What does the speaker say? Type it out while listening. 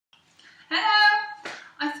Hello!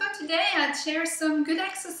 I thought today I'd share some good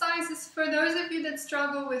exercises for those of you that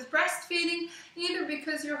struggle with breastfeeding, either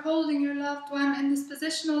because you're holding your loved one in this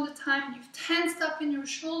position all the time, you've tensed up in your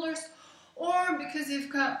shoulders, or because you've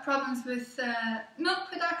got problems with milk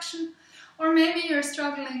production, or maybe you're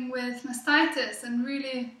struggling with mastitis and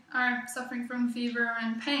really are suffering from fever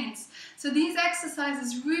and pains. So these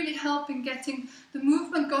exercises really help in getting the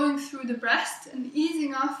movement going through the breast and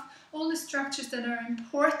easing off all the structures that are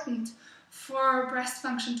important for breast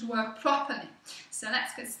function to work properly. So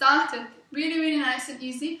let's get started. Really nice and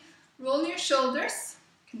easy. Roll your shoulders.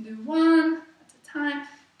 You can do one at a time.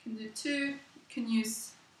 You can do two. You can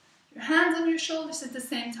use your hands on your shoulders at the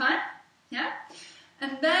same time. Yeah?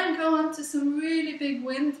 And then go on to some really big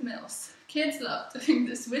windmills. Kids love doing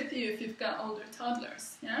this with you if you've got older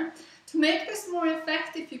toddlers. Yeah? To make this more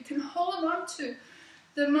effective, you can hold on to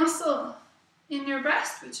the muscle in your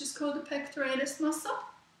breast, which is called the pectoralis muscle,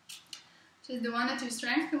 which is the one that you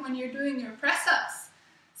strengthen when you're doing your press-ups.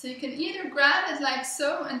 So you can either grab it like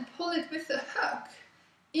so and pull it with a hook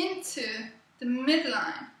into the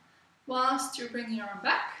midline whilst you're bringing your arm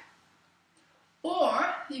back, or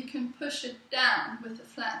you can push it down with a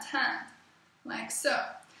flat hand, like so.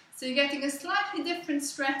 So you're getting a slightly different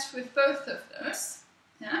stretch with both of those.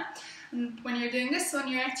 Yeah? And when you're doing this one,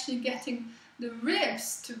 you're actually getting the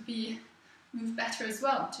ribs to be move better as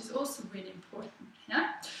well, which is also really important.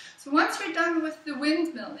 Yeah? So once you're done with the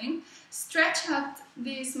windmilling, stretch out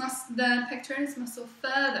the pectoralis muscle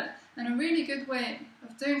further. And a really good way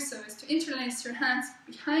of doing so is to interlace your hands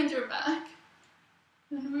behind your back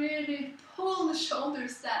and really pull the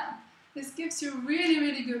shoulders down. This gives you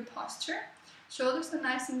really good posture. Shoulders are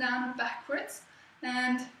nice and down and backwards,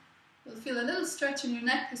 and you'll feel a little stretch in your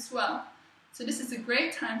neck as well. So this is a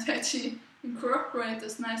great time to actually incorporate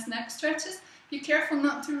those nice neck stretches. Be careful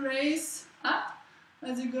not to raise up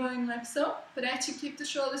as you're going like so, but actually keep the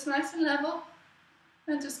shoulders nice and level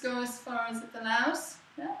and just go as far as it allows.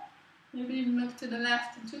 Yeah? Maybe even look to the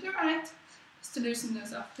left and to the right just to loosen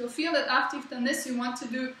those up. You'll feel that after you've done this, you want to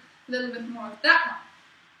do a little bit more of that one.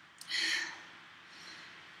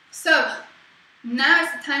 So now is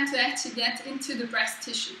the time to actually get into the breast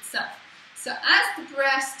tissue itself. So as the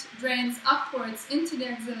breast drains upwards into the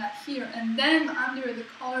axilla here and then under the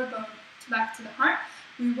collarbone back to the heart,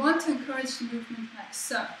 we want to encourage the movement like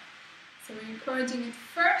so. So we're encouraging it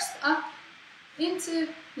first up into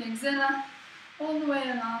the axilla, all the way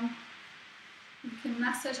along. You can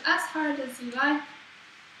massage as hard as you like,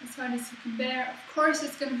 as hard as you can bear. Of course,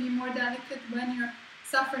 it's going to be more delicate when you're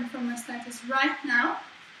suffering from mastitis right now,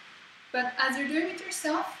 but as you're doing it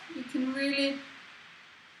yourself, you can really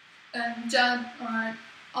judge or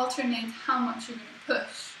alternate how much you're going to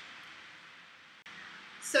push.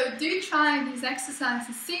 So do try these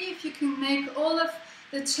exercises. See if you can make all of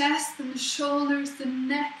the chest and the shoulders, the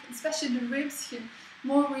neck, especially the ribs here,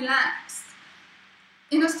 more relaxed.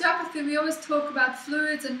 In osteopathy, we always talk about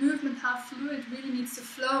fluids and movement, how fluid really needs to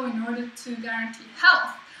flow in order to guarantee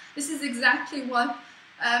health. This is exactly what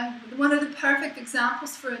one of the perfect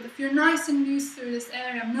examples for it. If you're nice and loose through this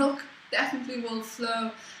area, milk definitely will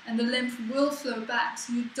flow and the lymph will flow back,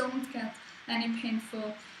 so you don't get any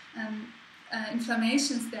painful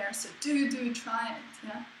inflammations there. So do try it.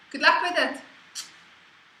 Yeah? Good luck with it!